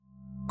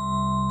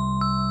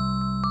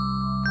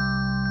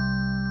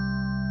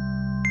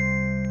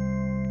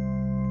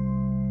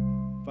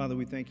Father,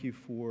 we thank you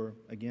for,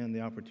 again, the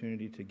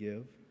opportunity to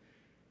give.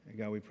 And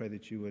God, we pray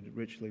that you would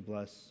richly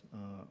bless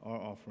our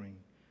offering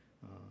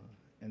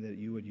and that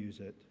you would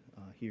use it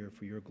here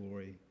for your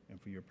glory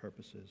and for your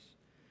purposes.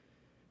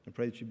 I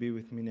pray that you be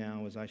with me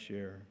now as I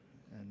share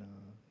and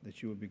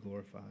that you would be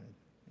glorified.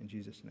 In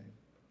Jesus' name,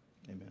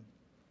 amen.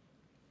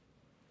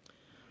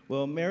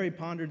 Well, Mary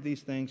pondered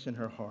these things in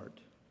her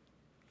heart.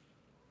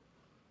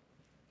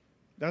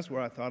 That's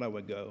where I thought I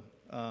would go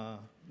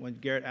when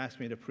Garrett asked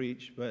me to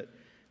preach, but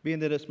being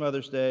that it's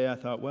Mother's Day, I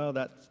thought, well,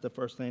 that's the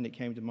first thing that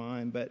came to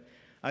mind. But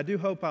I do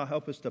hope I'll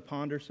help us to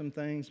ponder some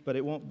things, but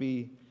it won't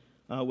be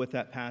with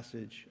that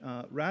passage.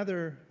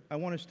 Rather, I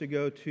want us to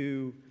go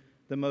to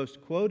the most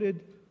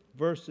quoted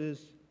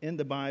verses in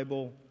the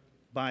Bible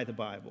by the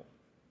Bible,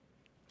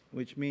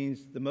 which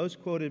means the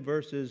most quoted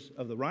verses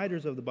of the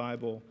writers of the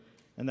Bible,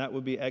 and that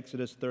would be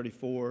Exodus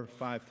 34,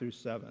 5 through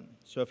 7.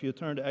 So if you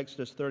turn to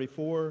Exodus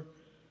 34,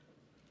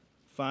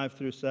 5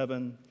 through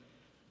 7,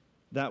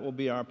 that will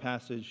be our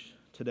passage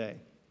today.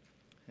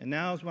 And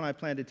now is when I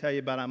plan to tell you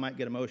about I might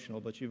get emotional,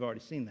 but you've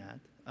already seen that.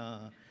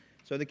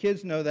 So the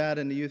kids know that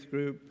in the youth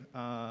group.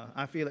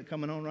 I feel it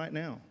coming on right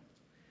now.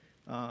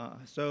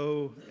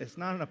 So it's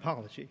not an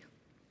apology.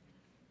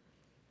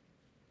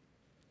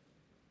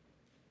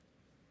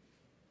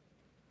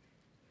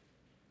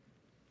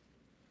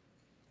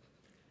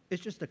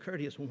 It's just a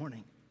courteous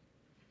warning.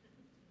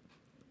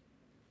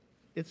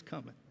 It's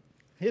coming.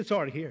 It's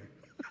already here.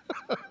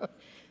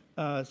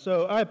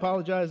 So I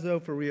apologize, though,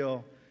 for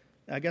real.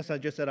 I guess I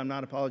just said I'm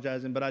not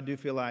apologizing, but I do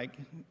feel like,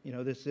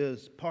 this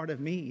is part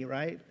of me,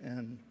 right?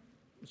 And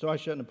so I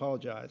shouldn't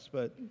apologize.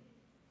 But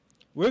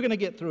we're going to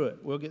get through it.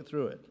 We'll get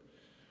through it.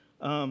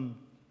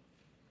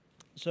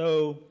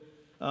 So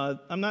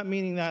I'm not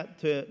meaning that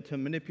to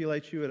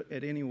manipulate you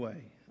at any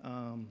way.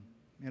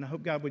 And I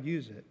hope God would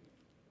use it.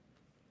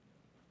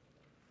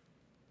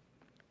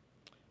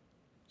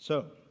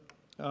 So,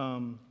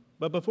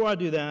 but before I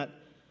do that,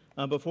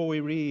 before we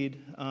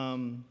read,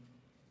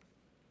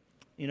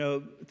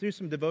 through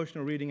some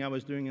devotional reading I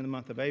was doing in the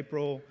month of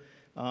April,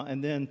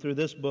 and then through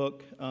this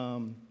book,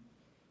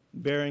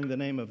 Bearing the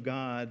Name of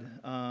God,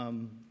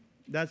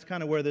 that's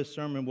kind of where this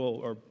sermon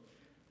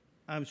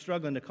I'm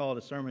struggling to call it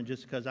a sermon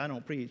just because I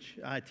don't preach.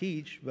 I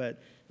teach,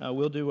 but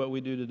we'll do what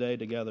we do today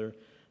together.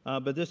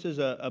 But this is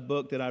a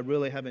book that I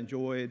really have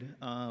enjoyed.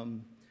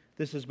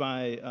 This is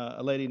by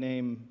a lady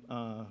named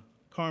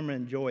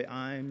Carmen Joy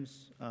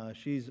Imes.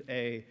 She's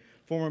a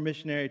former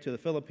missionary to the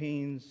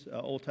Philippines,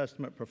 Old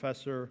Testament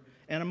professor,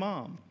 and a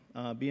mom,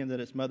 being that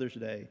it's Mother's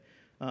Day.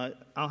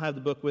 I'll have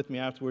the book with me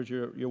afterwards.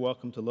 You're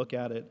welcome to look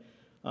at it.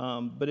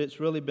 But it's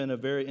really been a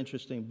very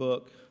interesting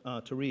book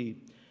to read.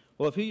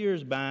 Well, a few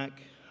years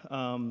back,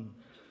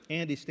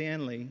 Andy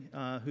Stanley,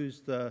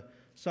 who's the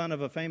son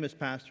of a famous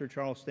pastor,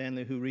 Charles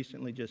Stanley, who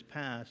recently just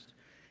passed,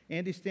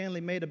 Andy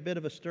Stanley made a bit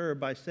of a stir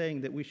by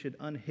saying that we should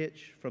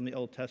unhitch from the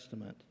Old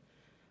Testament.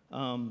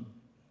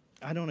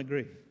 I don't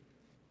agree.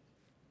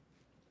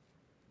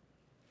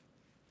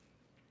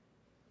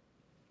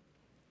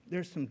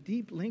 There's some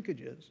deep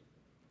linkages.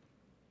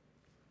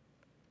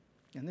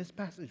 And this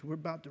passage we're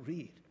about to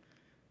read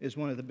is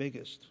one of the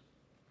biggest.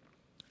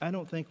 I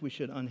don't think we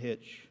should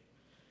unhitch.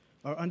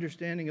 Our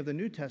understanding of the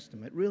New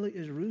Testament really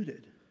is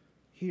rooted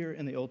here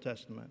in the Old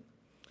Testament.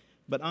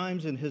 But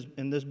Imes,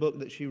 in this book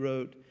that she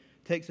wrote,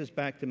 takes us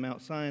back to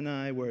Mount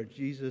Sinai, where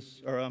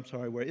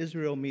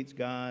Israel meets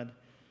God.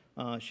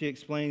 She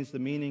explains the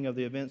meaning of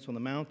the events on the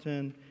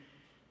mountain.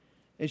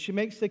 And she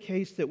makes the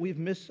case that we've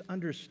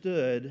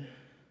misunderstood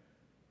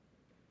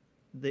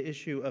the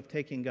issue of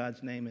taking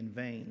God's name in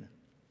vain.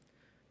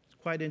 It's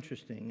quite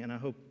interesting, and I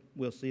hope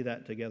we'll see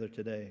that together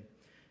today.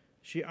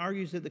 She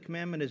argues that the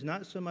commandment is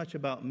not so much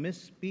about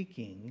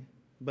misspeaking,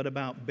 but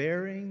about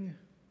bearing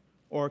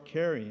or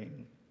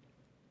carrying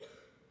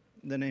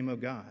the name of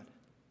God.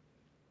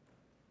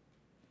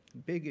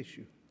 Big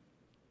issue.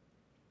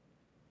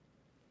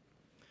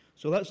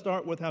 So let's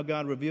start with how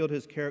God revealed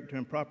his character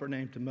and proper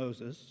name to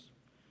Moses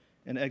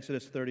in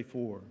Exodus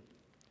 34.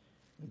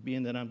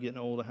 Being that I'm getting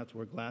old, I have to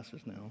wear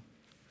glasses now.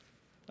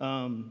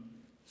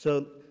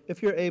 So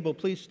if you're able,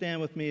 please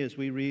stand with me as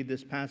we read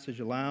this passage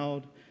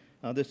aloud.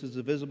 This is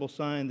a visible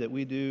sign that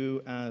we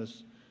do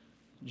as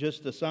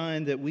just a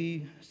sign that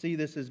we see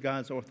this as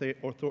God's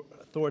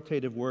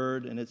authoritative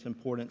word and its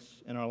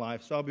importance in our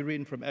life. So I'll be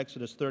reading from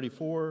Exodus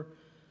 34,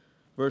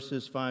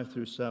 verses 5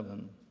 through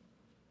 7.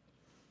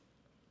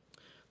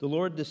 The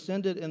Lord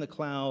descended in the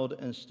cloud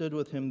and stood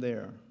with him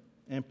there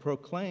and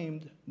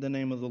proclaimed the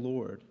name of the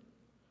Lord.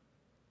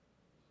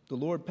 The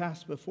Lord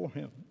passed before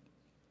him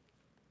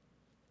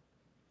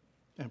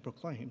and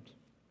proclaimed,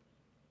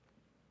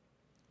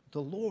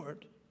 the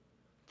Lord,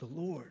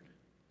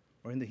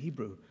 or in the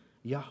Hebrew,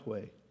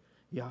 Yahweh,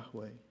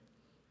 Yahweh,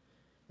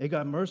 a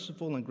God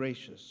merciful and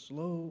gracious,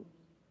 slow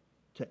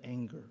to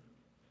anger,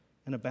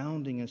 and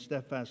abounding in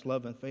steadfast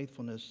love and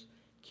faithfulness,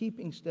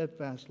 keeping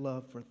steadfast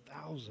love for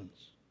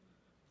thousands,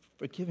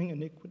 forgiving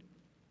iniquity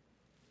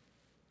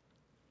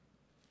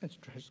and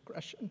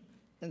transgression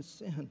and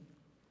sin,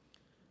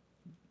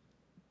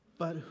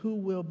 but who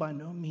will by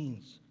no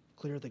means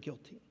clear the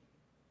guilty,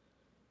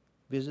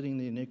 visiting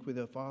the iniquity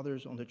of the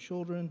fathers on the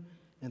children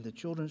and the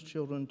children's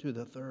children to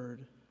the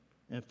third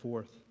and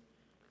fourth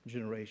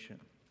generation.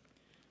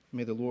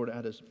 May the Lord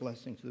add his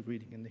blessing to the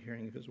reading and the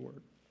hearing of his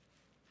word.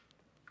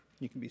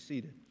 You can be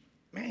seated.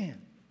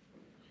 Man,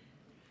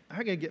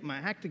 I got to get my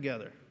act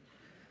together.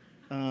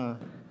 I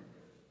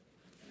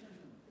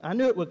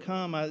knew it would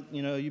come.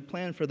 You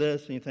plan for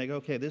this and you think,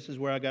 okay, this is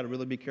where I got to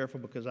really be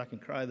careful because I can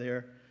cry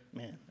there.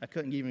 Man, I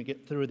couldn't even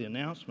get through the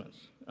announcements.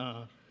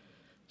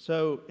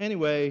 So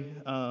anyway,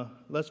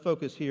 let's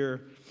focus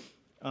here.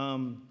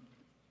 Now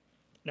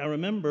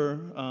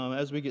remember,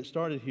 as we get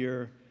started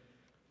here,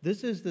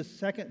 this is the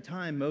second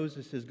time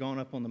Moses has gone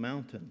up on the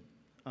mountain.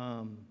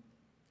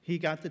 He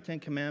got the Ten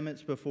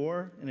Commandments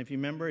before, and if you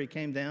remember, he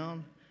came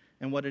down,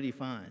 and what did he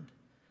find?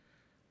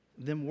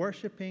 Them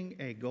worshiping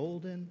a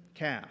golden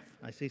calf.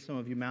 I see some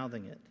of you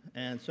mouthing it.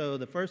 And so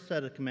the first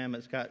set of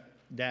commandments got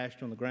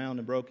dashed on the ground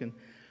and broken.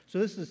 So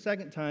this is the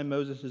second time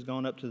Moses has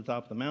gone up to the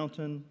top of the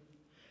mountain.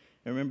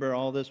 And remember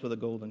all this with a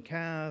golden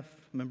calf.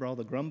 Remember all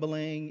the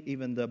grumbling,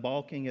 even the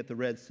balking at the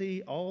Red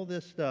Sea, all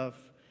this stuff.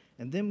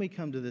 And then we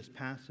come to this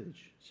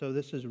passage. So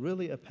this is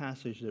really a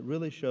passage that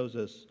really shows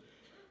us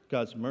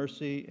God's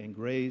mercy and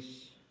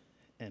grace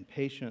and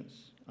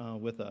patience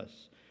with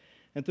us.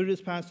 And through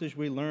this passage,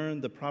 we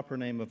learn the proper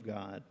name of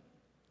God,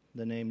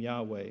 the name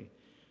Yahweh,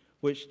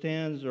 which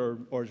stands or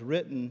is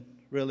written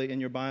really in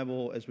your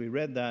Bible. As we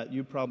read that,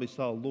 you probably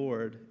saw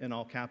Lord in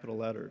all capital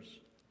letters.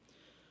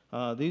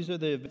 These are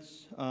the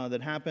events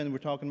that happened. We're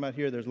talking about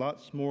here. There's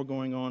lots more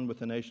going on with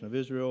the nation of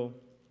Israel.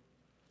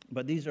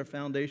 But these are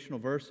foundational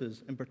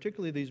verses, and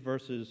particularly these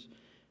verses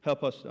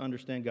help us to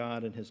understand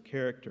God and his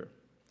character.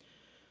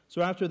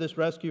 So after this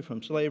rescue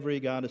from slavery,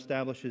 God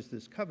establishes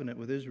this covenant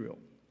with Israel.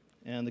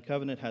 And the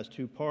covenant has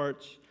two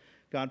parts.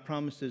 God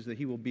promises that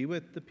he will be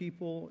with the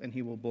people and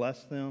he will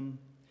bless them.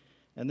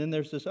 And then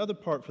there's this other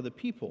part for the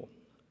people.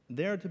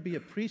 They're to be a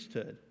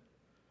priesthood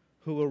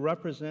who will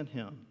represent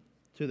him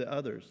to the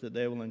others that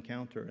they will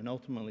encounter and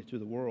ultimately to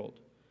the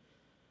world.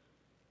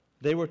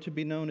 They were to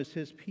be known as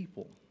his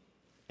people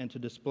and to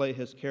display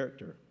his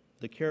character,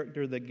 the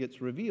character that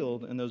gets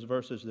revealed in those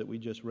verses that we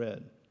just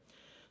read.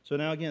 So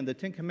now again, the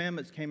Ten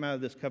Commandments came out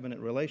of this covenant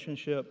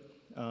relationship.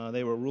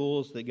 They were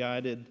rules that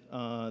guided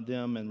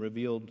them and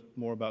revealed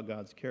more about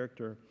God's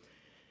character.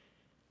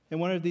 And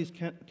one of these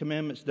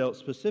commandments dealt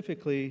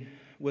specifically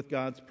with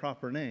God's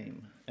proper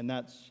name, and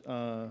that's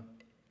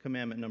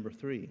commandment number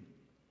 3.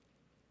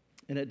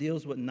 And it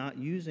deals with not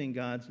using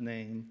God's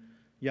name,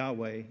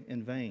 Yahweh,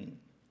 in vain.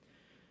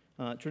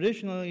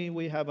 Traditionally,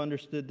 we have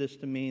understood this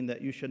to mean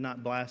that you should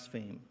not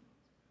blaspheme,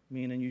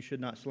 meaning you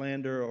should not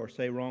slander or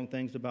say wrong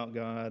things about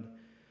God,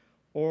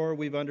 or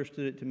we've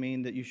understood it to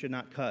mean that you should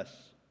not cuss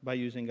by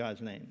using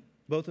God's name.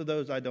 Both of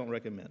those I don't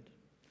recommend.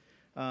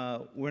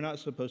 We're not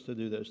supposed to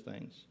do those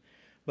things.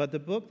 But the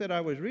book that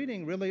I was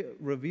reading really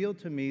revealed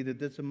to me that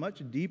there's a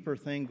much deeper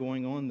thing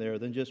going on there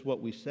than just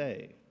what we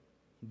say.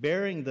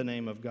 Bearing the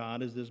name of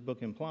God, as this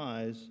book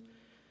implies,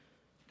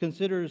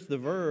 considers the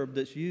verb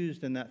that's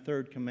used in that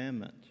third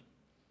commandment.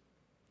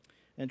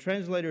 And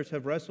translators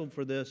have wrestled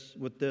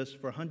with this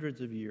for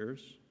hundreds of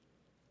years,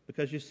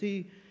 because you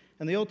see,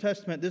 in the Old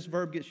Testament, this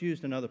verb gets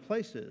used in other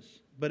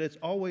places, but it's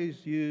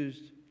always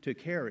used to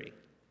carry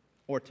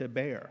or to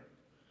bear.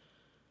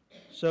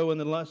 So when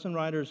the lesson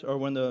writers or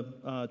when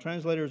the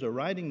translators are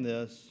writing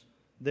this,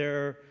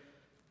 they're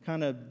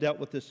kind of dealt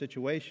with this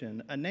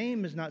situation. A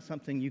name is not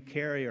something you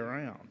carry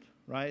around,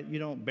 right? You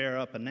don't bear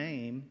up a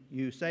name,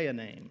 you say a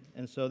name.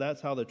 And so that's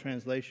how the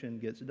translation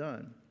gets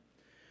done.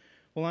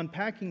 Well,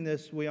 unpacking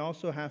this, we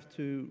also have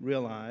to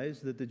realize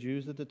that the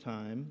Jews at the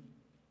time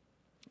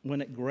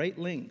went at great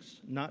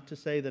lengths not to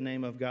say the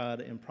name of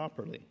God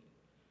improperly.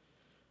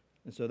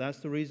 And so that's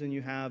the reason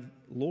you have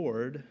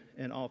Lord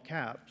in all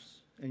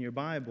caps in your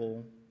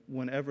Bible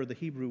whenever the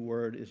Hebrew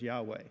word is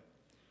Yahweh.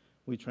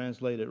 We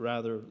translate it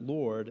rather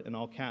Lord in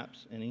all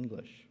caps in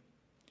English.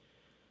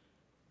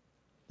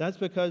 That's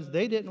because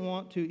they didn't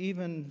want to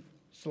even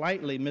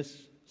slightly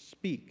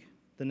misspeak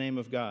the name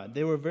of God.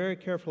 They were very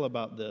careful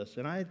about this.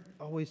 And I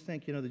always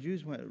think, the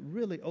Jews went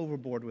really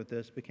overboard with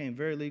this, became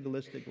very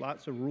legalistic,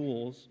 lots of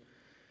rules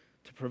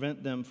to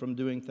prevent them from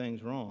doing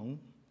things wrong.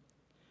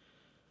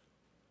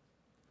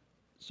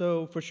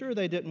 So for sure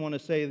they didn't want to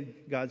say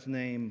God's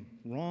name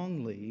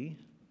wrongly,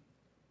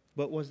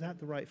 but was that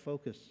the right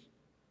focus?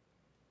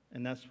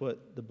 And that's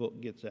what the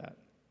book gets at.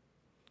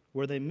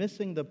 Were they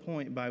missing the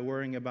point by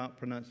worrying about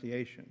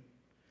pronunciation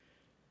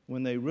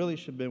when they really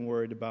should have been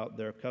worried about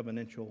their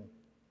covenantal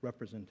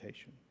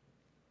representation?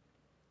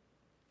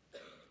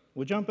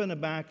 We'll jump in the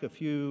back a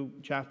few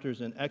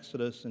chapters in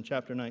Exodus in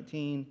chapter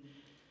 19.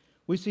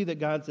 We see that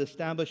God's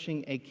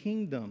establishing a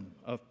kingdom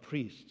of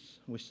priests,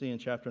 we see in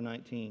chapter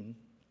 19.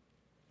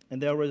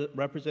 And they'll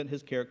represent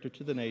his character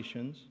to the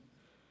nations.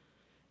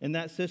 In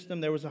that system,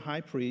 there was a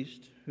high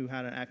priest who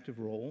had an active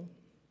role.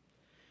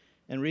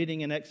 And reading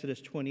in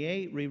Exodus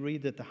 28, we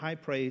read that the high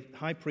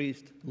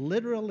priest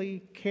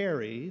literally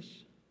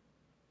carries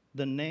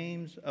the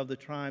names of the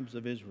tribes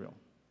of Israel.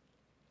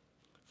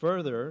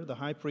 Further, the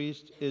high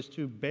priest is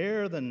to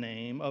bear the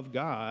name of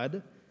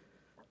God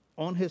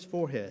on his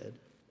forehead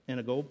in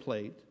a gold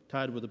plate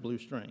tied with a blue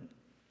string.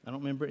 I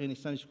don't remember any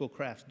Sunday school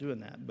crafts doing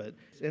that, but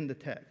it's in the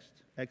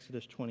text,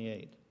 Exodus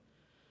 28.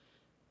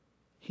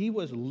 He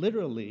was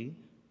literally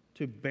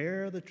to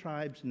bear the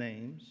tribe's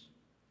names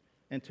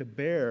and to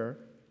bear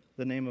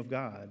the name of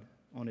God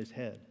on his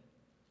head.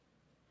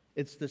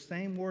 It's the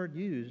same word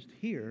used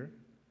here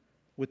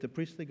with the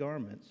priestly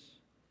garments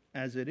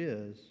as it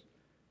is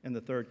in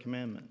the third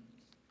commandment.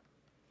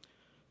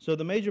 So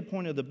the major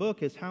point of the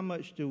book is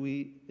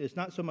it's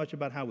not so much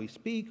about how we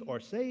speak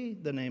or say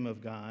the name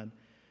of God,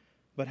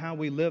 but how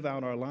we live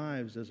out our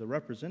lives as a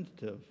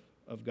representative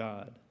of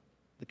God.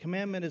 The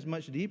commandment is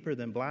much deeper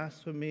than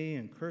blasphemy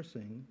and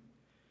cursing,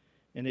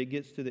 and it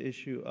gets to the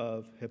issue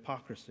of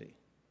hypocrisy.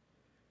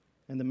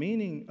 And the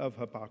meaning of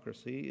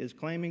hypocrisy is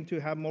claiming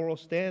to have moral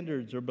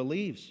standards or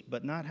beliefs,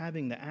 but not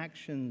having the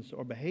actions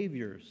or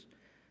behaviors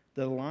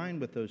that align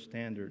with those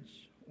standards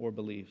or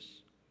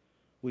beliefs.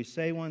 We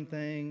say one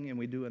thing and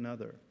we do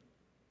another.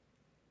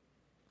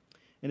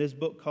 In his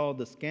book called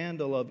The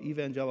Scandal of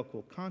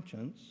Evangelical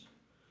Conscience,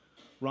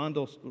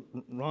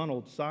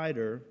 Ronald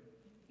Sider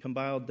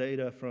compiled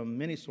data from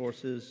many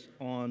sources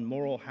on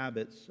moral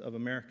habits of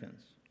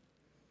Americans.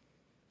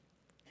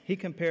 He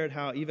compared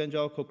how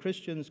evangelical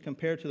Christians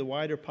compare to the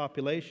wider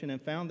population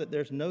and found that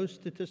there's no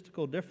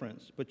statistical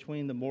difference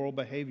between the moral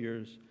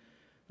behaviors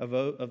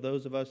of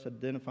those of us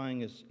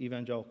identifying as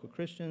evangelical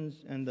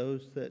Christians and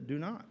those that do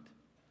not.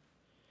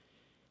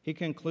 He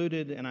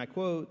concluded, and I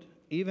quote,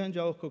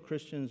 "Evangelical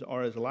Christians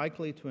are as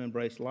likely to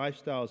embrace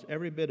lifestyles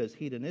every bit as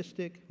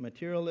hedonistic,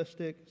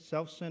 materialistic,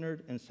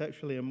 self-centered, and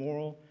sexually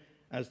immoral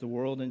as the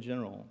world in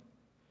general."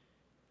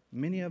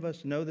 Many of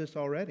us know this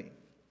already.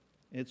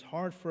 It's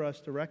hard for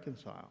us to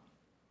reconcile.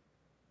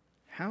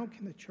 How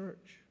can the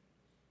church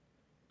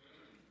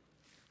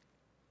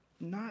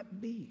not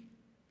be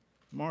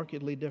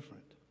markedly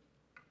different?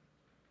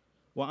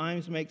 Well,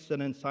 Imes makes an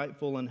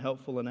insightful and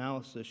helpful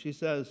analysis. She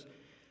says,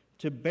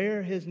 to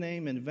bear his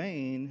name in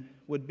vain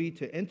would be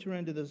to enter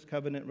into this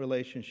covenant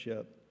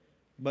relationship,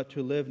 but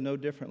to live no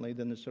differently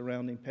than the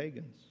surrounding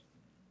pagans.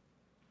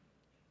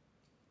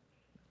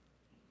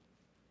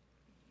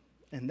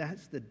 And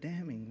that's the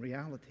damning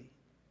reality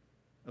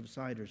of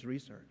Sider's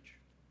research.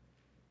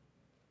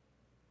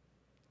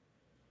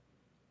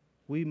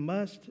 We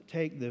must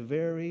take the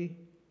very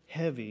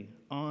heavy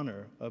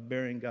honor of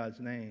bearing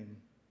God's name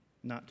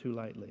not too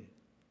lightly.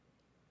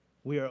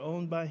 We are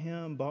owned by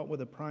him, bought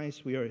with a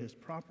price. We are his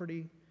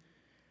property.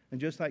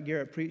 And just like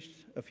Garrett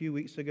preached a few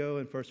weeks ago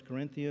in 1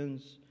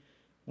 Corinthians,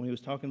 when he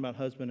was talking about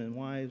husband and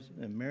wives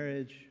and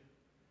marriage,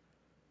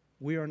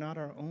 we are not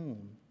our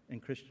own in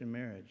Christian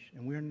marriage,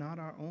 and we are not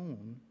our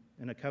own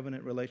in a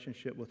covenant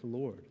relationship with the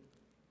Lord.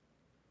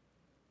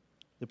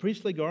 The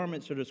priestly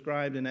garments are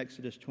described in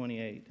Exodus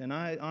 28, and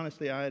I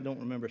don't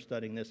remember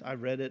studying this. I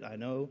read it, I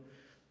know,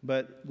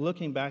 but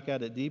looking back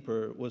at it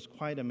deeper was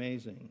quite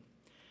amazing.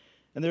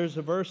 And there's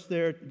a verse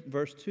there,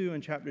 verse 2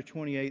 in chapter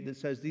 28, that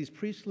says, "These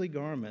priestly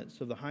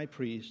garments of the high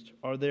priest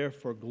are there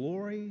for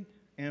glory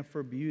and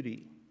for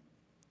beauty."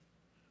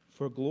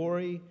 For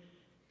glory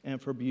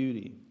and for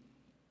beauty.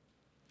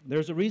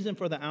 There's a reason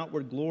for the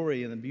outward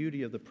glory and the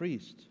beauty of the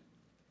priest.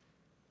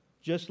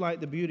 Just like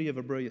the beauty of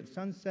a brilliant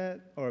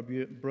sunset or a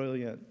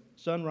brilliant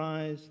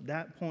sunrise,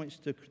 that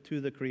points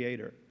to the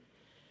Creator.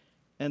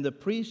 And the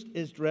priest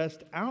is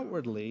dressed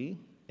outwardly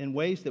in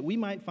ways that we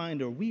might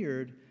find are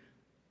weird,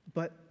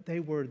 but they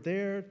were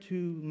there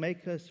to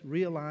make us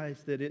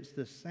realize that it's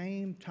the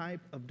same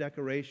type of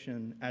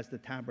decoration as the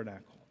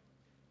tabernacle.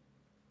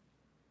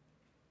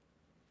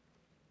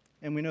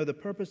 And we know the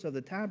purpose of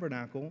the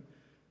tabernacle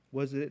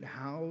was that it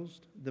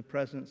housed the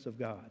presence of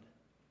God.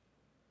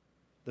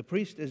 The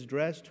priest is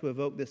dressed to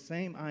evoke the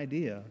same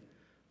idea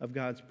of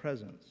God's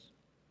presence.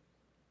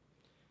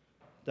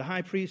 The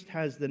high priest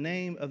has the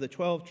name of the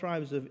 12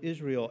 tribes of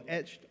Israel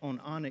etched on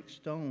onyx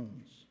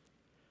stones,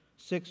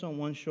 6 on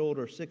one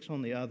shoulder, 6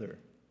 on the other.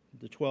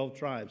 The 12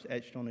 tribes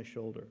etched on his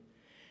shoulder.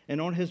 And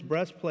on his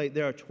breastplate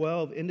there are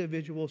 12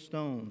 individual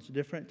stones,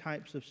 different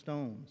types of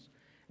stones,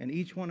 and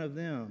each one of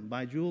them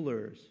by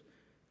jewelers,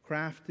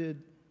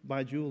 crafted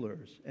by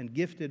jewelers, and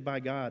gifted by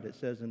God, it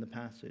says in the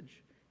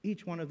passage.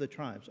 Each one of the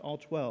tribes, all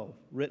 12,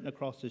 written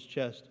across his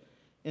chest,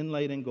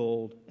 inlaid in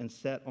gold, and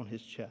set on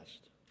his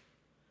chest.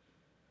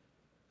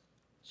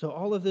 So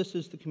all of this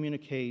is to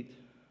communicate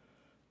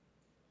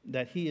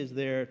that he is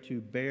there to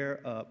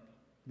bear up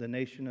the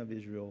nation of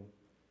Israel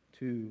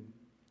to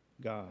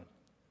God.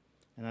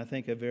 And I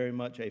think very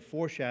much a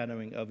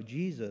foreshadowing of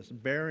Jesus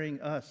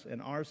bearing us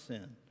and our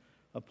sin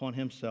upon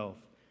himself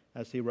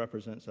as he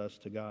represents us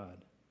to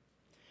God.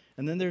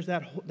 And then there's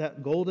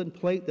that golden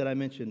plate that I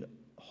mentioned,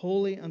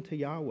 holy unto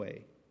Yahweh,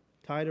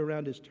 tied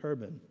around his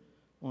turban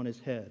on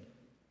his head.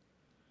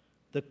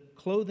 The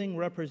clothing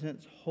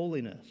represents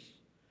holiness,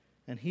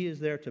 and he is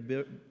there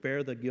to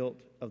bear the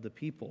guilt of the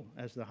people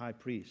as the high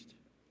priest.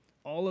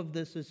 All of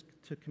this is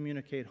to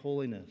communicate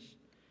holiness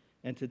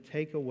and to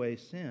take away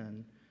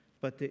sin,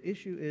 but the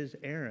issue is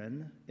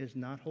Aaron is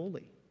not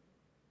holy.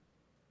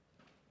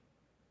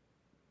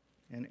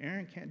 and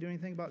Aaron can't do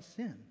anything about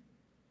sin.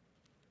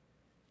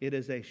 It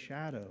is a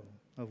shadow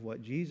of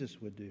what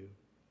Jesus would do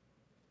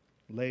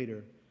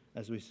later,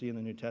 as we see in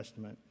the New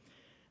Testament.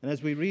 And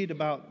as we read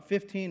about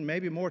 15,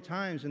 maybe more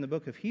times in the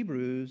book of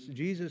Hebrews,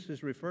 Jesus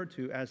is referred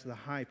to as the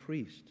high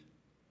priest.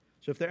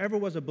 So if there ever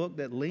was a book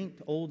that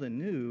linked old and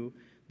new,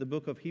 the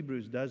book of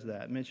Hebrews does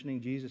that,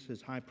 mentioning Jesus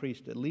as high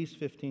priest at least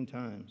 15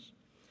 times.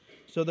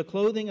 So the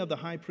clothing of the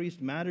high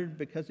priest mattered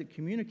because it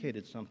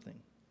communicated something.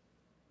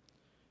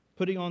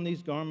 Putting on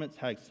these garments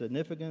had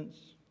significance.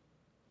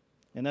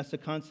 And that's the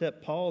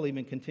concept Paul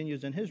even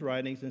continues in his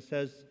writings and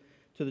says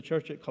to the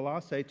church at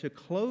Colossae, to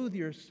clothe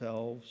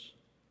yourselves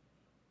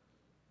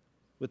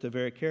with the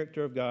very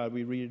character of God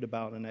we read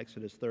about in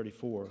Exodus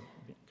 34,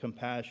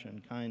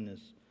 compassion,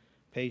 kindness,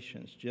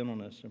 patience,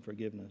 gentleness, and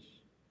forgiveness.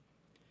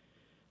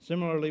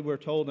 Similarly, we're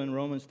told in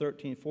Romans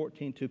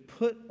 13:14 to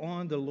put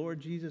on the Lord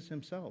Jesus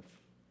himself.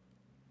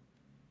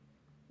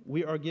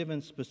 We are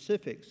given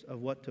specifics of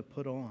what to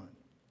put on.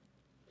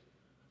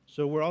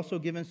 So we're also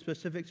given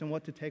specifics on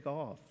what to take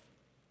off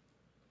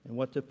and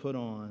what to put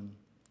on.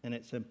 And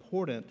it's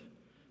important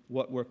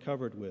what we're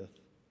covered with.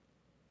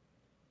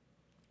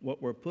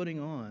 What we're putting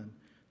on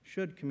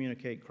should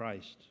communicate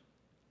Christ.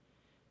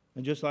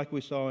 And just like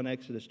we saw in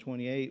Exodus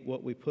 28,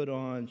 what we put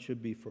on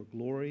should be for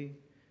glory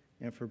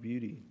and for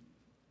beauty.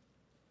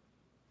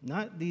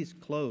 Not these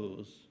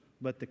clothes,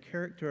 but the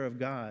character of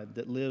God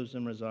that lives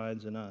and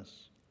resides in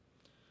us.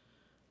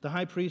 The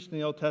high priest in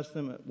the Old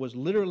Testament was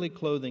literally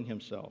clothing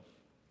himself.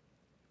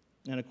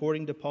 And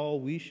according to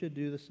Paul, we should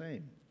do the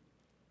same.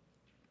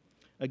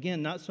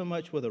 Again, not so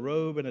much with a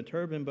robe and a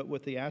turban, but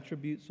with the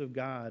attributes of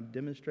God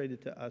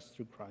demonstrated to us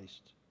through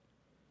Christ.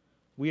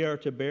 We are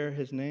to bear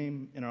his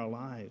name in our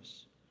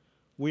lives.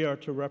 We are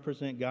to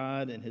represent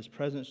God and his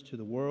presence to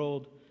the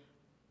world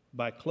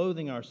by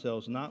clothing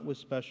ourselves not with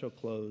special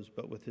clothes,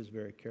 but with his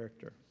very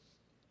character.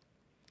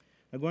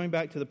 Now, going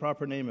back to the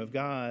proper name of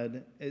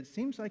God, it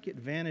seems like it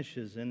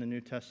vanishes in the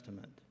New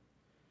Testament.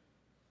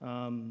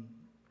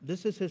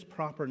 This is his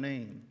proper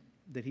name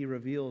that he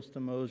reveals to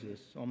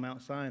Moses on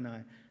Mount Sinai.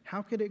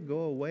 How could it go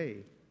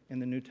away in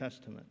the New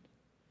Testament?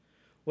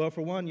 Well,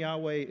 for one,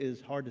 Yahweh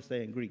is hard to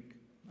say in Greek.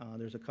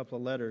 There's a couple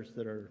of letters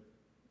that are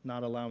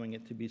not allowing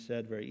it to be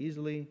said very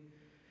easily.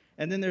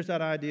 And then there's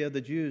that idea of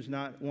the Jews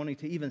not wanting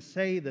to even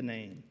say the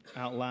name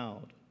out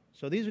loud.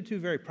 So these are two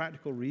very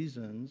practical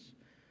reasons,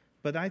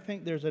 but I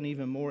think there's an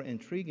even more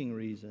intriguing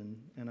reason,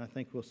 and I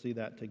think we'll see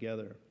that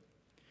together.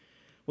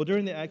 Well,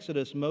 during the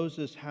Exodus,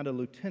 Moses had a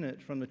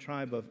lieutenant from the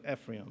tribe of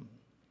Ephraim,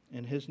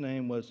 and his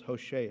name was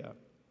Hoshea,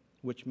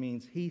 which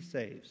means he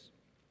saves.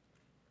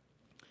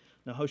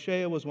 Now,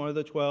 Hoshea was one of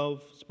the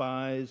 12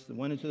 spies that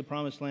went into the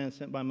promised land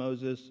sent by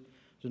Moses.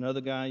 There's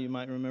another guy you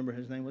might remember,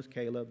 his name was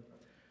Caleb.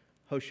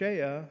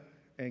 Hoshea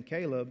and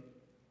Caleb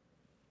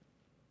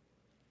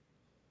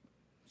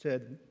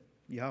said,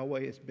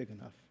 Yahweh is big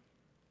enough.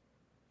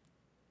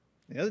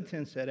 The other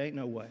 10 said, ain't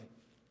no way.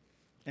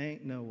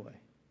 Ain't no way.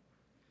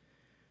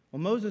 Well,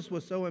 Moses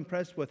was so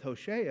impressed with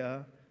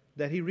Hoshea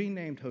that he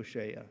renamed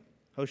Hoshea.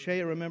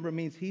 Hoshea, remember,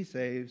 means he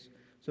saves.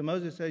 So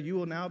Moses said, you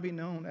will now be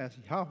known as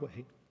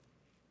Yahweh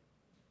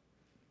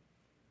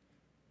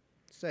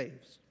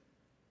saves,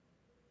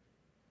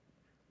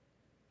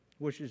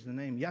 which is the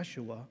name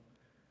Yeshua.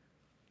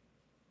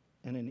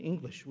 And in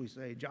English, we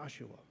say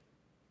Joshua.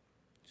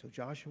 So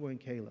Joshua and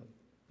Caleb.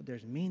 But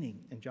there's meaning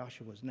in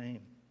Joshua's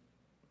name.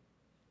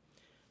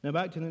 Now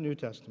back to the New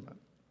Testament.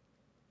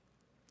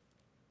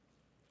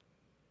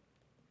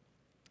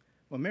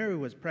 When Mary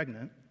was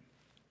pregnant,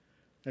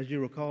 as you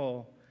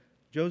recall,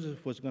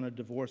 Joseph was going to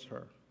divorce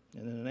her.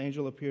 And then an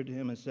angel appeared to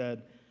him and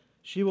said,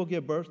 she will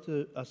give birth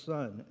to a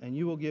son, and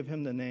you will give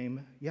him the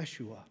name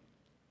Yeshua,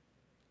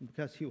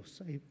 because he will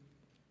save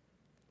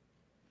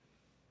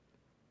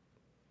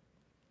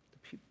the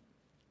people.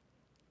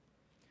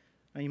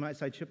 Now you might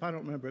say, Chip, I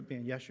don't remember it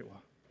being Yeshua.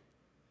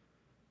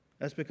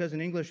 That's because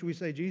in English we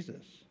say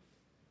Jesus.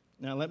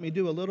 Now let me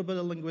do a little bit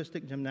of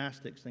linguistic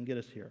gymnastics and get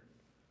us here.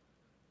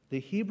 The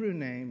Hebrew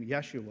name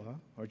Yeshua,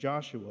 or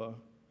Joshua,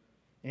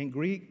 in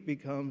Greek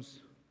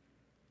becomes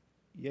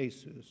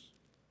Jesus.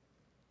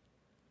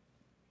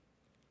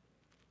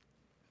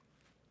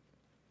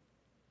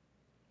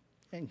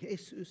 And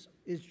Jesus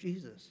is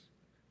Jesus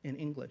in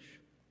English.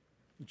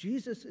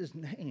 Jesus'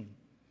 name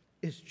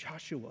is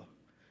Joshua,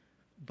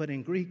 but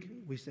in Greek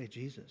we say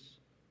Jesus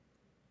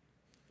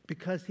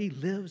because he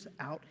lives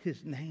out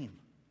his name,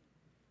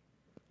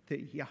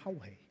 that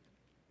Yahweh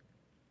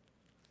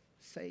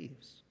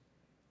saves.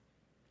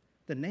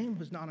 The name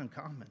was not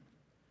uncommon,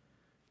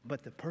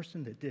 but the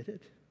person that did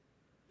it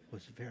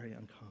was very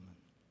uncommon.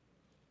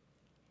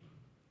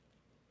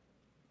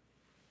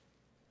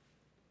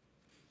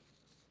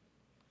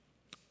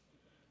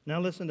 Now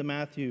listen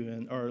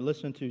to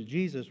listen to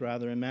Jesus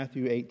rather in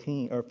Matthew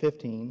 18 or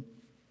 15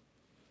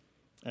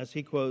 as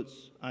he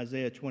quotes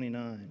Isaiah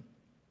 29.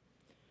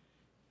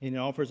 And he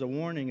offers a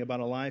warning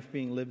about a life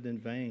being lived in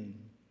vain.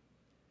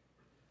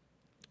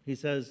 He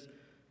says,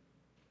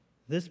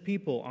 this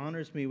people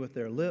honors me with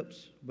their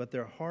lips, but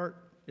their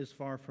heart is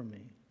far from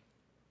me.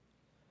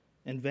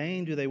 In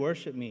vain do they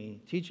worship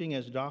me, teaching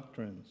as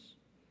doctrines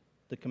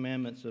the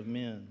commandments of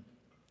men.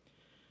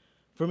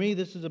 For me,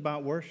 this is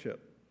about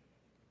worship.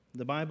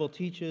 The Bible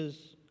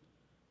teaches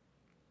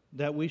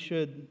that we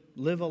should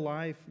live a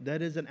life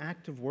that is an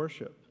act of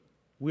worship.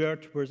 We are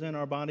to present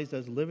our bodies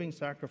as living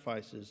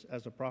sacrifices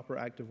as a proper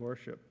act of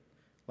worship,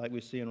 like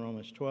we see in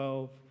Romans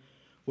 12.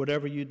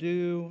 Whatever you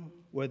do,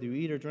 whether you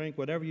eat or drink,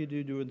 whatever you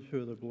do, do it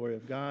to the glory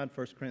of God,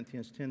 1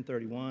 Corinthians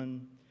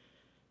 10:31.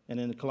 And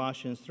in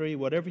Colossians 3,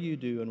 whatever you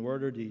do in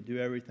word or deed, do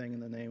everything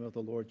in the name of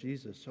the Lord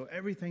Jesus. So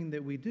everything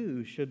that we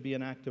do should be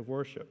an act of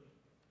worship.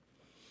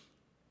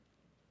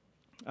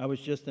 I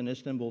was just in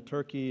Istanbul,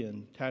 Turkey,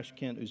 and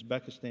Tashkent,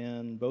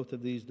 Uzbekistan, both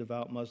of these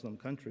devout Muslim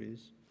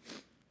countries.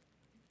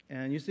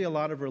 And you see a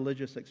lot of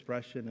religious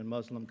expression in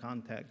Muslim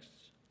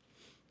contexts.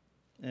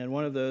 And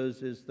one of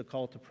those is the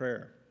call to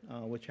prayer,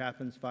 which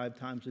happens 5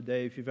 times a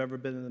day. If you've ever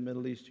been in the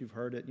Middle East, you've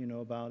heard it, you know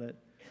about it.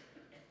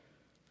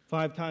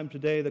 5 times a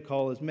day, the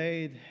call is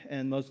made,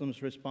 and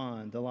Muslims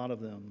respond, a lot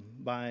of them,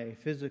 by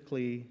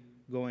physically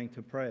going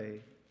to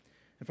pray.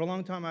 And for a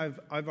long time,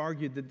 I've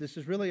argued that this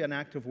is really an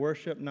act of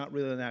worship, not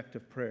really an act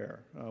of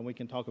prayer. We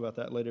can talk about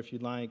that later if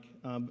you'd like.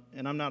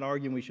 And I'm not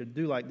arguing we should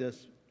do like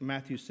this.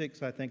 Matthew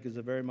 6, I think, is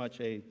very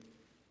much a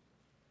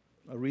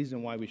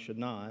reason why we should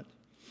not.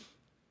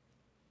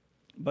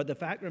 But the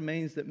fact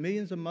remains that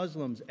millions of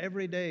Muslims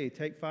every day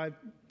take five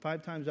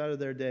times out of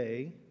their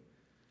day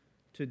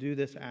to do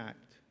this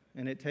act.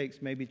 And it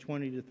takes maybe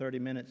 20 to 30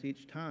 minutes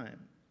each time.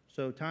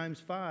 So times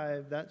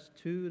 5, that's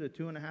 2 to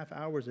 2.5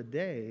 hours a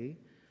day,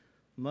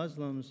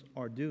 Muslims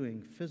are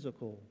doing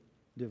physical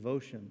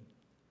devotion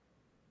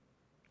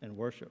and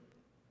worship.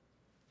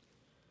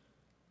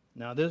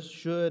 Now this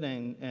should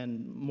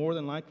and more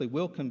than likely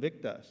will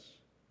convict us.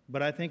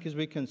 But I think as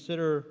we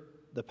consider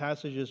the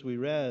passages we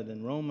read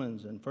in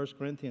Romans and 1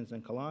 Corinthians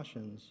and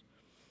Colossians,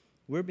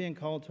 we're being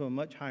called to a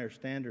much higher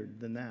standard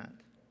than that.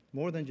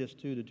 More than just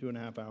 2 to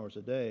 2.5 hours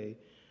a day.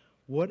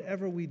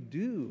 Whatever we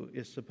do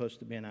is supposed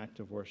to be an act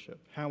of worship.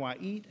 How I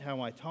eat,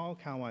 how I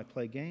talk, how I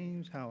play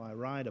games, how I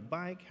ride a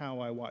bike, how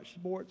I watch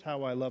sports,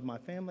 how I love my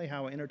family,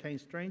 how I entertain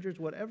strangers,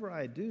 whatever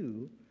I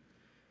do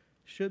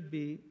should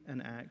be an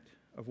act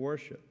of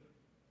worship.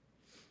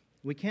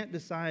 We can't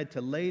decide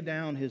to lay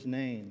down his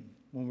name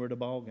when we're at a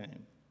ball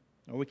game.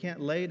 Or we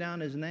can't lay down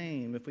his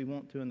name if we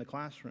want to in the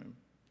classroom.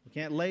 We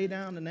can't lay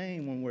down the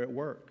name when we're at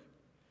work.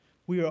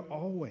 We are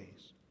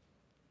always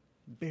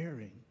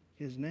bearing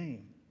his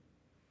name.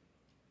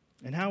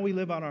 And how we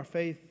live out our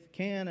faith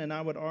can, and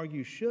I would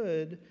argue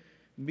should,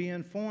 be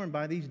informed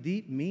by these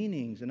deep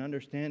meanings and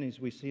understandings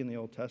we see in the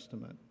Old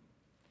Testament.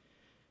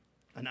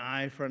 An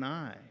eye for an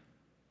eye.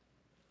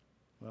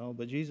 Well,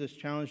 but Jesus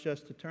challenged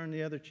us to turn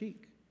the other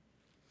cheek.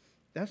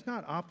 That's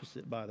not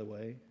opposite, by the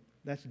way.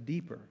 That's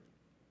deeper.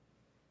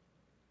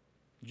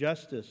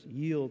 Justice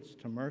yields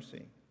to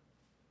mercy.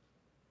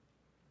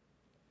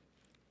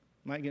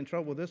 Might get in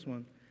trouble with this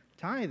one.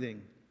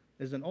 Tithing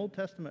is an Old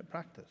Testament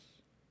practice.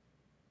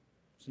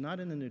 It's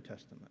not in the New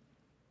Testament.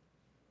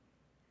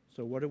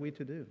 So what are we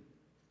to do?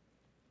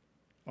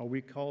 Are we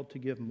called to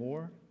give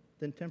more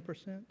than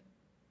 10%?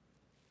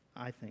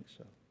 I think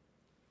so.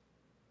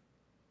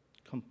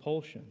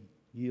 Compulsion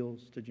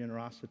yields to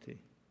generosity.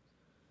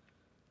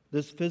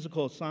 This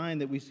physical sign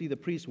that we see the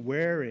priest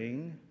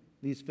wearing,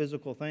 these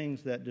physical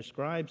things that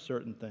describe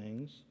certain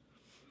things,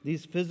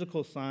 these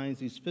physical signs,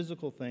 these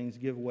physical things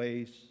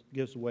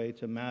gives way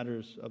to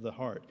matters of the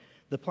heart.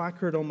 The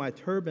placard on my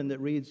turban that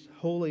reads,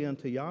 "Holy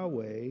unto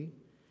Yahweh,"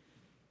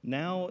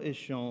 now is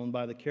shown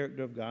by the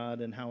character of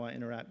God and how I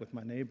interact with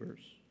my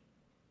neighbors.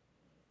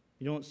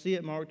 You don't see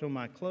it marked on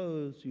my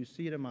clothes, you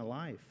see it in my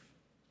life.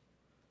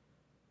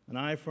 An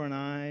eye for an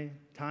eye,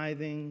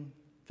 tithing,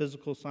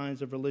 physical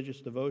signs of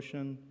religious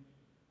devotion.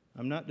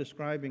 I'm not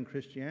describing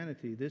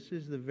Christianity. This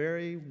is the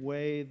very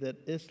way that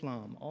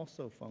Islam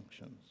also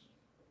functions.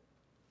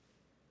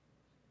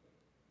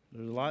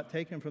 There's a lot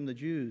taken from the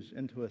Jews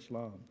into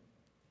Islam.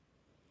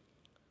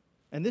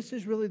 And this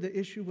is really the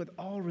issue with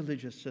all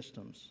religious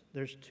systems.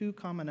 There's 2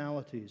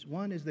 commonalities.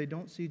 One is they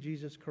don't see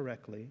Jesus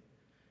correctly.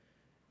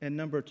 And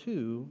number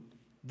 2,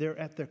 they're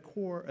at their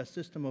core a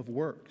system of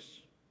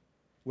works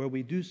where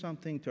we do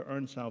something to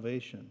earn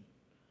salvation.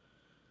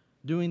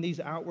 Doing these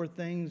outward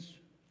things,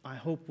 I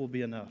hope, will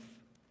be enough.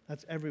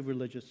 That's every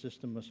religious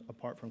system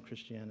apart from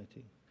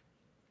Christianity.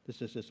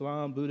 This is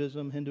Islam,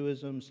 Buddhism,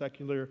 Hinduism,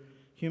 secular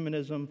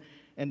humanism,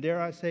 and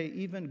dare I say,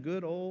 even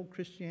good old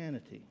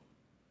Christianity.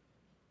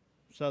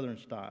 Southern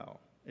style,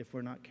 if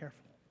we're not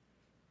careful.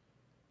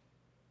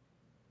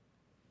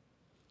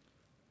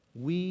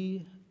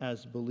 We,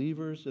 as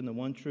believers in the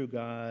one true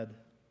God,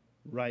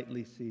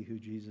 rightly see who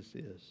Jesus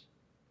is.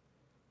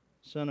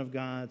 Son of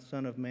God,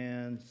 Son of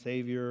man,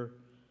 Savior,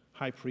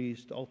 High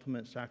Priest,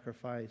 ultimate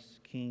sacrifice,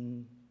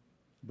 King,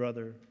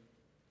 brother,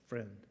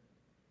 friend.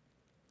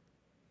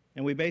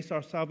 And we base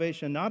our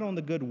salvation not on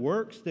the good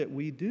works that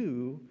we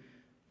do,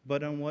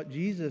 but on what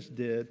Jesus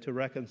did to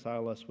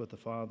reconcile us with the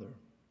Father.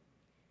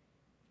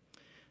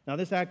 Now,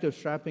 this act of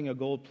strapping a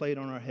gold plate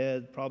on our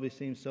head probably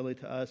seems silly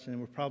to us, and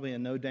we're probably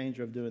in no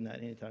danger of doing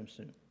that anytime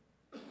soon.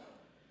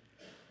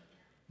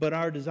 But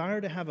our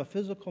desire to have a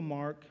physical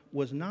mark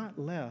was not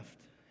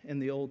left in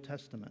the Old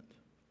Testament.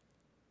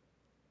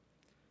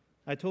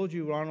 I told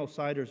you Ronald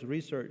Sider's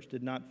research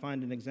did not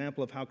find an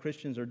example of how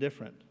Christians are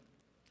different.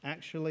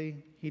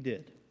 Actually, he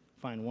did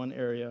find one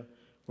area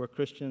where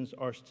Christians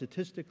are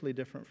statistically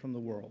different from the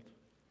world.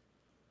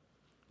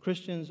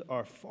 Christians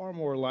are far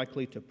more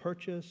likely to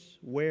purchase,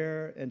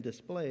 wear, and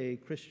display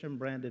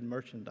Christian-branded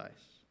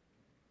merchandise.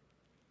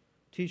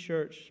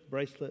 T-shirts,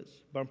 bracelets,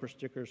 bumper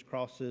stickers,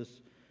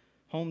 crosses,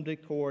 home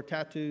decor,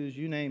 tattoos,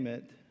 you name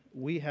it.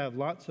 We have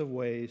lots of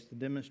ways to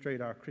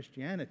demonstrate our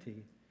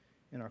Christianity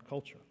in our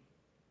culture.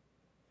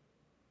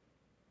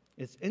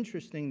 It's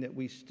interesting that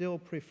we still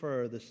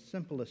prefer the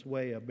simplest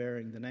way of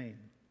bearing the name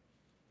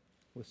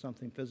with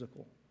something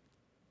physical.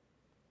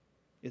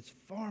 It's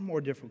far more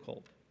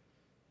difficult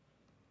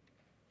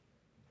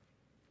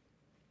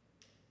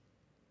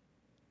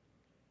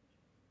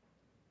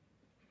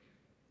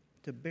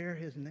to bear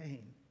his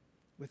name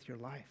with your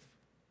life.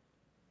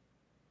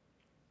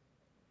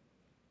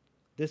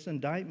 This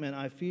indictment,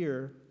 I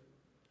fear,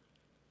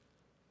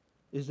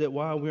 is that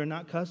while we're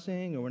not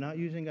cussing or we're not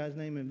using God's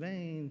name in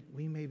vain,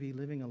 we may be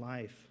living a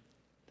life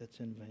that's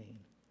in vain.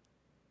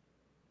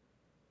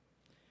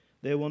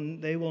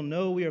 They will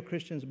know we are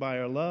Christians by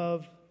our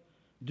love,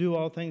 do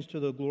all things to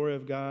the glory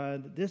of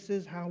God. This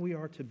is how we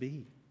are to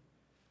be.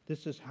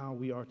 This is how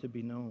we are to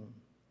be known.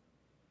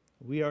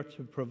 We are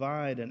to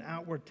provide an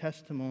outward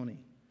testimony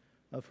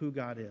of who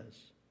God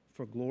is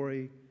for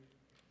glory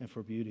and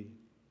for beauty.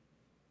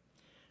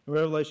 In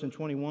Revelation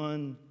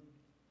 21,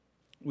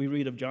 we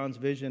read of John's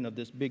vision of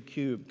this big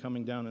cube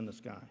coming down in the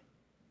sky,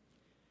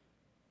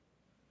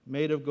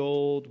 made of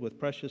gold with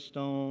precious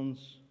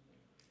stones.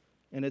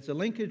 And it's a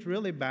linkage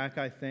really back,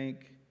 I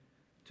think,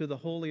 to the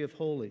Holy of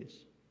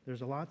Holies.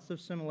 There's lots of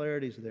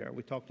similarities there.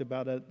 We talked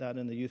about that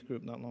in the youth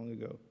group not long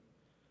ago.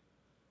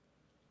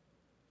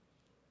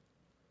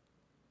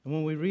 And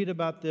when we read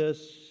about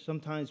this,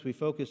 sometimes we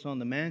focus on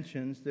the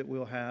mansions that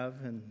we'll have.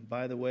 And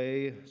by the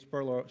way,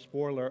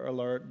 spoiler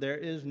alert, there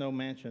is no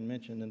mansion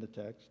mentioned in the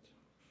text.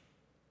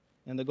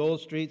 And the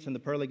gold streets and the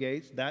pearly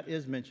gates, that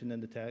is mentioned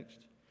in the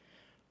text.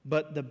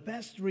 But the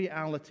best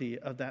reality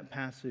of that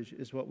passage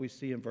is what we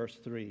see in verse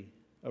 3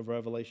 of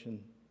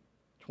Revelation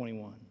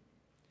 21.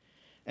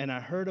 And I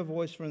heard a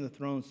voice from the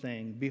throne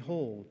saying,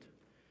 "Behold,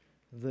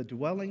 the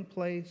dwelling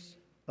place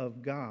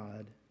of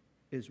God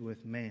is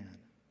with man."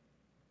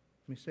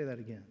 Let me say that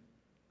again.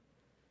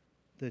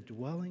 The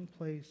dwelling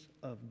place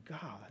of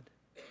God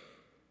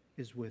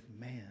is with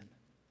man.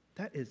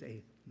 That is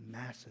a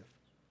massive,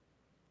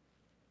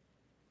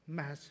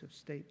 massive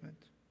statement.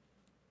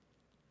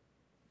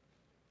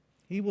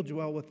 He will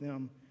dwell with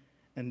them,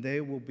 and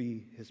they will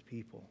be his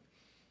people.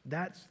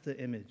 That's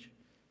the image,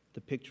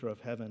 the picture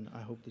of heaven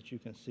I hope that you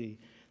can see.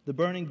 The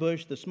burning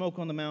bush, the smoke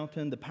on the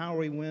mountain, the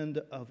powery wind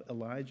of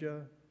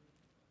Elijah,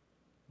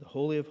 the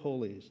Holy of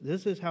Holies.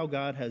 This is how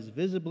God has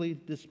visibly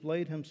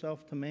displayed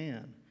himself to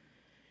man.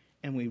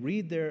 And we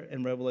read there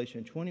in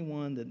Revelation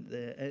 21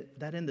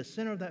 that in the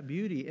center of that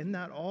beauty, in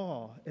that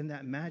awe, in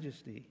that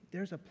majesty,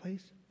 there's a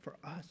place for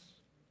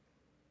us.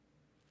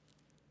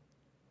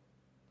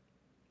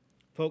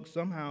 Folks,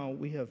 somehow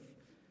we have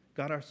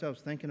got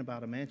ourselves thinking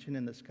about a mansion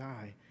in the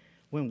sky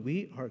when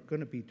we are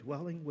going to be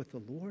dwelling with the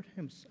Lord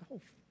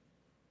himself.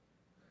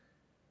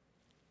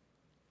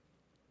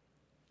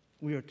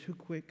 We are too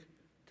quick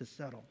to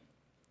settle.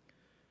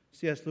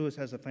 C.S. Lewis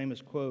has a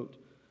famous quote.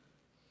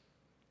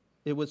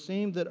 It would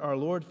seem that our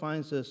Lord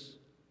finds us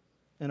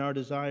in our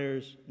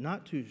desires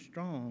not too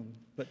strong,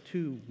 but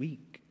too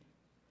weak.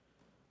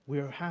 We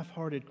are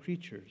half-hearted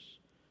creatures,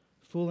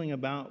 fooling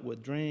about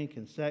with drink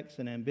and sex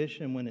and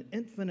ambition when an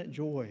infinite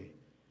joy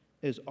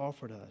is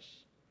offered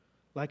us.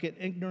 Like an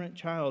ignorant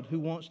child who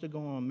wants to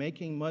go on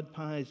making mud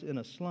pies in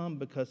a slum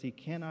because he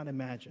cannot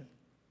imagine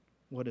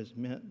what is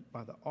meant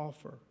by the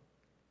offer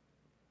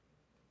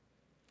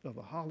of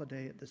a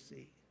holiday at the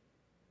sea.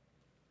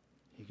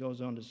 He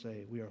goes on to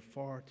say, we are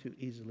far too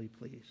easily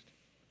pleased.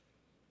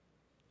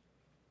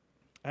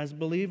 As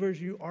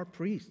believers, you are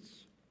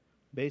priests,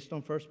 based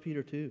on 1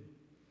 Peter 2,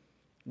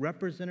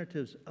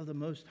 representatives of the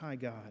Most High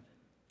God.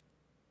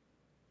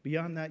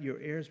 Beyond that,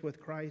 you're heirs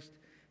with Christ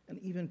and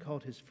even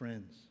called his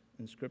friends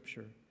in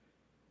Scripture.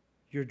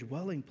 Your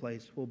dwelling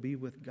place will be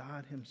with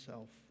God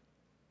himself.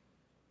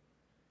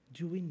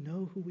 Do we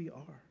know who we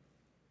are?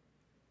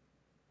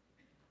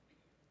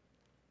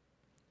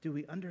 Do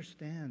we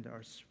understand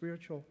our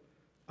spiritual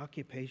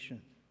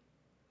occupation?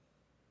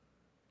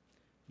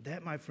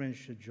 That, my friends,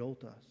 should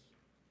jolt us.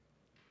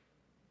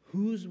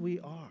 Whose we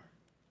are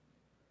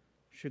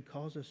should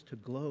cause us to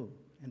glow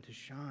and to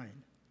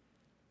shine,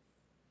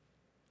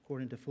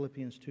 according to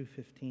Philippians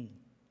 2:15.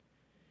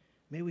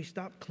 May we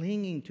stop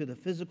clinging to the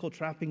physical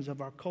trappings of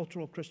our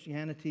cultural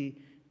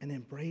Christianity and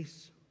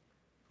embrace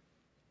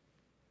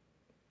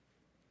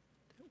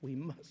that we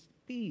must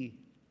be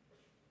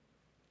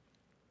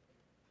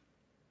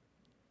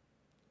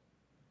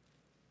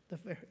the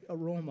very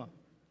aroma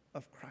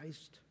of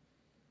Christ.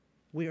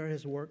 We are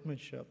his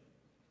workmanship.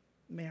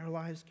 May our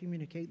lives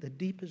communicate the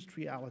deepest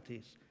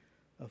realities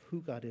of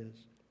who God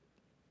is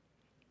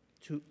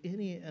to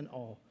any and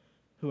all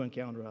who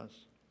encounter us.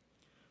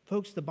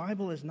 Folks, the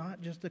Bible is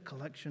not just a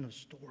collection of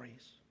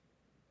stories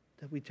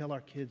that we tell our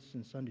kids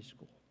in Sunday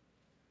school.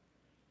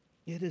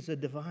 It is a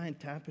divine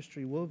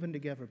tapestry woven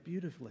together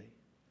beautifully,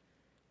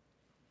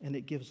 and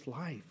it gives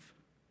life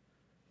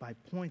by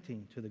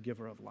pointing to the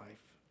giver of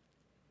life.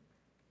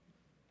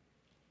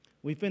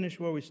 We finish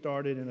where we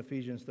started in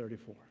Ephesians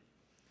 34.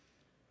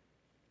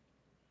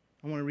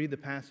 I want to read the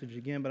passage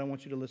again, but I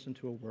want you to listen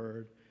to a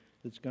word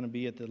that's going to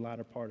be at the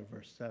latter part of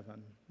verse 7,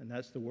 and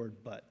that's the word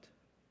but.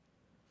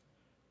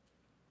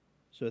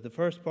 So the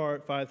first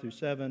part, 5 through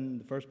 7,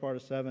 the first part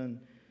of 7,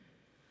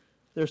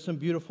 there's some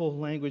beautiful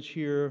language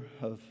here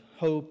of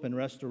hope and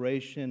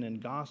restoration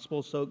and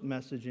gospel-soaked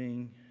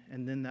messaging,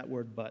 and then that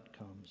word but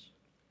comes.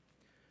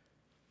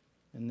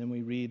 And then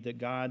we read that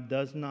God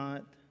does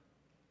not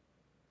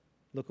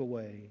look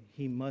away.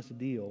 He must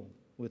deal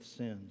with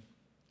sin.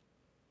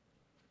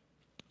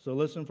 So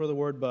listen for the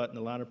word but in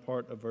the latter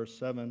part of verse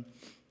 7.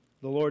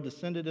 The Lord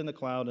descended in the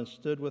cloud and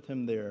stood with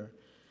him there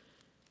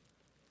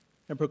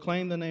and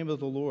proclaimed the name of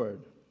the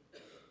Lord.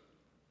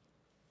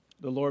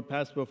 The Lord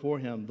passed before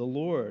him. The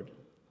Lord,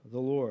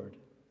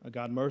 a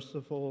God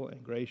merciful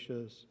and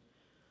gracious,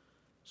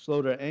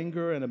 slow to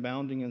anger and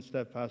abounding in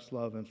steadfast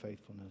love and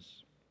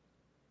faithfulness,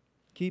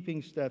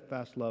 keeping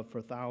steadfast love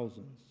for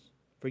thousands,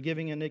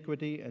 forgiving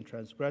iniquity and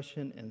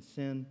transgression and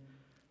sin,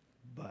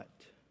 but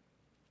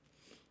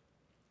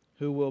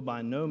who will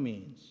by no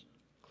means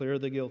clear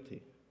the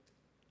guilty,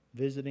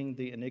 visiting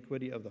the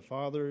iniquity of the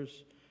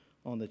fathers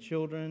on the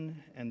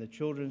children and the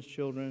children's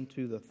children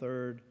to the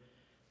third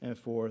and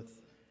fourth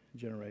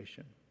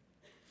generation.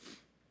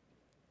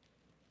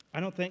 I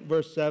don't think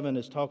verse 7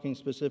 is talking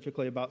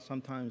specifically about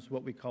sometimes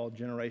what we call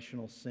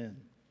generational sin.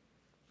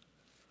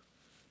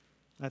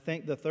 I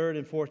think the third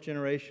and fourth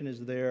generation is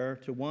there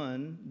to,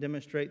 one,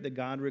 demonstrate that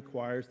God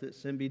requires that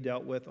sin be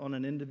dealt with on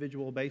an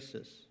individual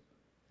basis.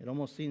 It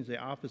almost seems the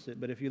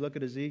opposite, but if you look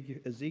at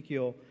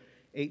Ezekiel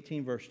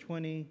 18, verse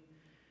 20,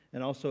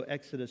 and also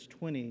Exodus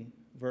 20,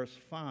 verse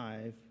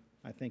 5,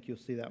 I think you'll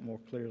see that more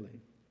clearly.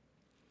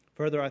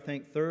 Further, I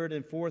think third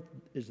and fourth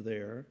is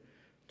there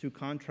to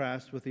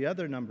contrast with the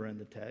other number in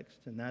the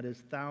text, and that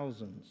is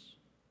thousands.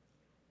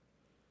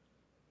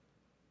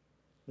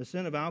 The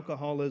sin of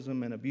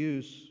alcoholism and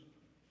abuse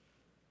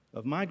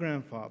of my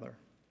grandfather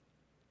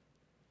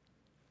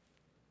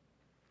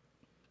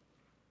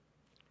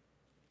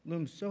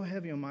loomed so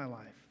heavy on my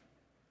life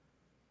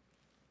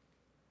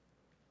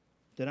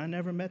that I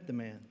never met the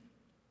man.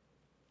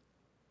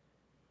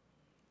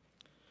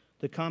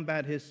 To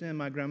combat his sin,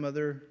 my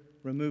grandmother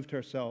removed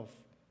herself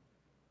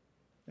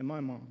and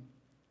my mom.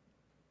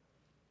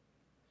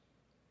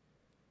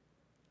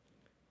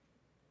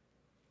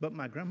 But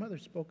my grandmother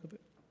spoke of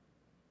it.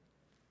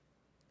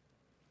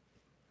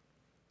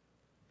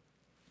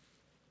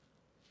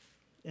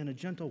 In a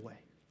gentle way.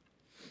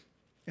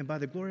 And by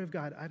the glory of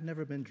God, I've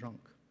never been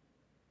drunk.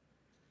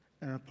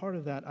 And a part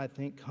of that, I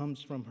think,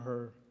 comes from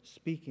her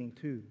speaking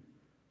to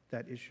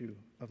that issue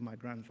of my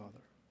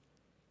grandfather.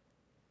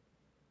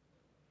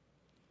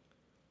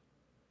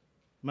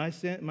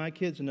 My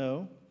kids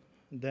know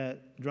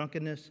that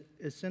drunkenness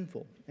is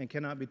sinful and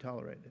cannot be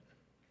tolerated.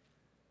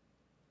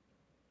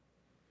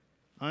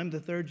 I'm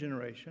the third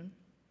generation.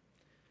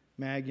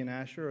 Maggie and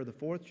Asher are the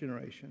fourth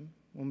generation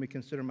when we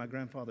consider my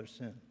grandfather's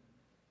sin.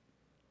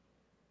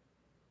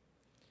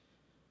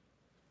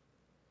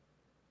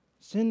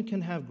 Sin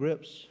can have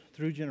grips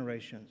through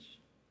generations,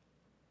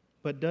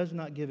 but does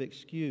not give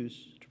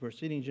excuse to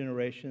preceding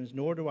generations,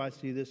 nor do I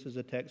see this as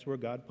a text where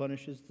God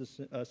punishes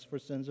us for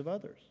sins of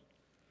others.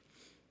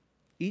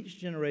 Each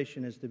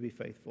generation is to be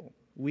faithful.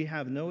 We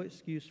have no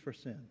excuse for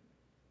sin.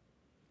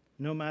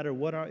 No matter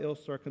what our ill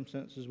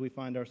circumstances we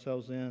find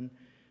ourselves in,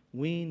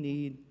 we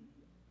need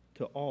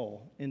to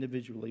all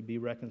individually be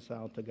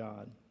reconciled to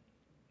God.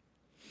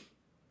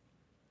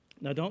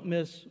 Now, don't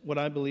miss what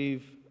I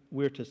believe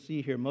we're to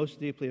see here most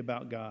deeply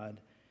about God,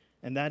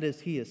 and that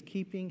is He is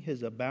keeping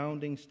His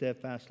abounding,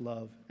 steadfast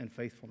love and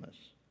faithfulness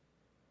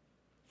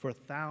for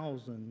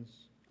thousands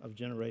of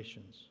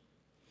generations.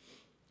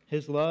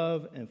 His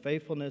love and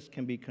faithfulness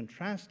can be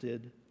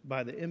contrasted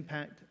by the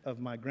impact of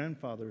my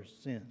grandfather's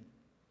sin.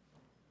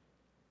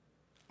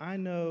 I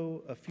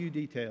know a few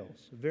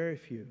details, very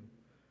few,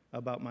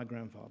 about my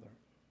grandfather.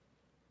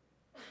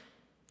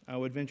 I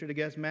would venture to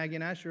guess Maggie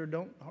and Asher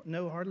don't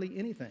know hardly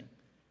anything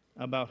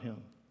about him.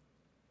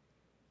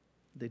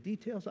 The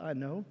details I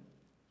know,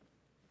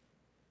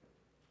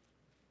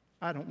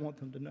 I don't want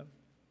them to know.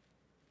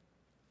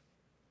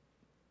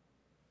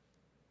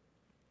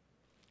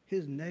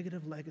 His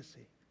negative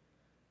legacy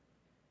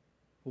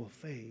will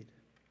fade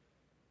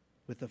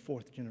with the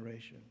fourth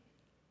generation.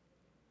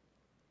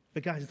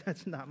 But guys,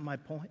 that's not my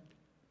point.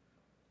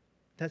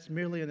 That's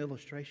merely an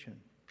illustration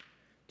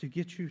to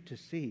get you to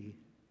see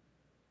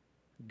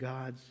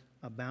God's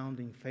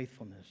abounding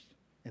faithfulness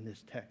in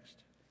this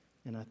text.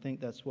 And I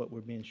think that's what we're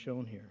being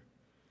shown here.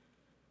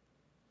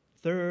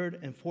 Third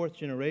and fourth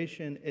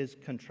generation is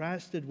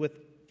contrasted with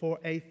for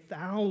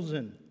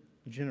 1,000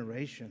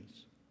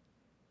 generations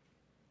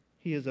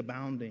He is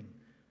abounding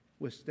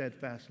with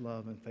steadfast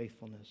love and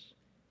faithfulness.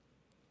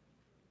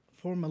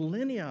 For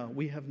millennia,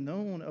 we have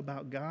known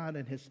about God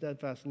and his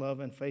steadfast love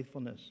and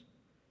faithfulness.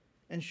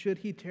 And should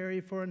he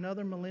tarry for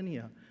another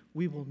millennia,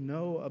 we will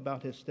know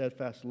about his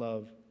steadfast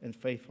love and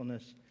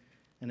faithfulness,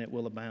 and it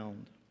will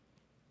abound.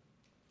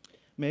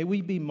 May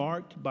we be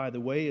marked by the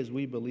way as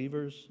we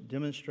believers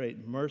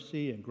demonstrate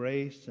mercy and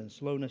grace and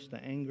slowness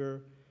to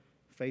anger,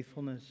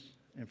 faithfulness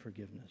and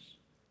forgiveness.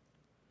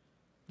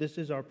 This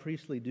is our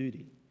priestly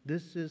duty.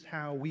 This is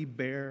how we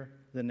bear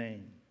the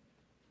name.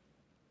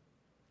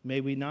 May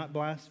we not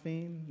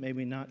blaspheme, may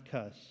we not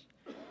cuss,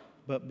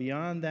 but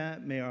beyond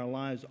that, may our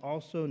lives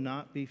also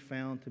not be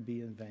found to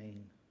be in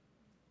vain.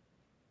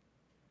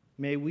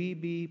 May we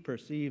be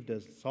perceived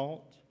as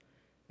salt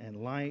and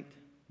light,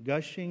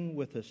 gushing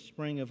with a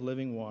spring of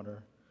living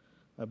water,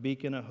 a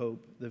beacon of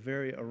hope, the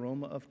very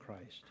aroma of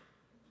Christ.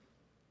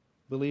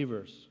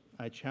 Believers,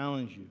 I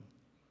challenge you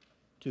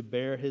to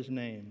bear his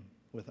name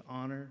with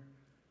honor,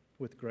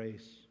 with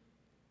grace,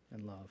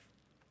 and love.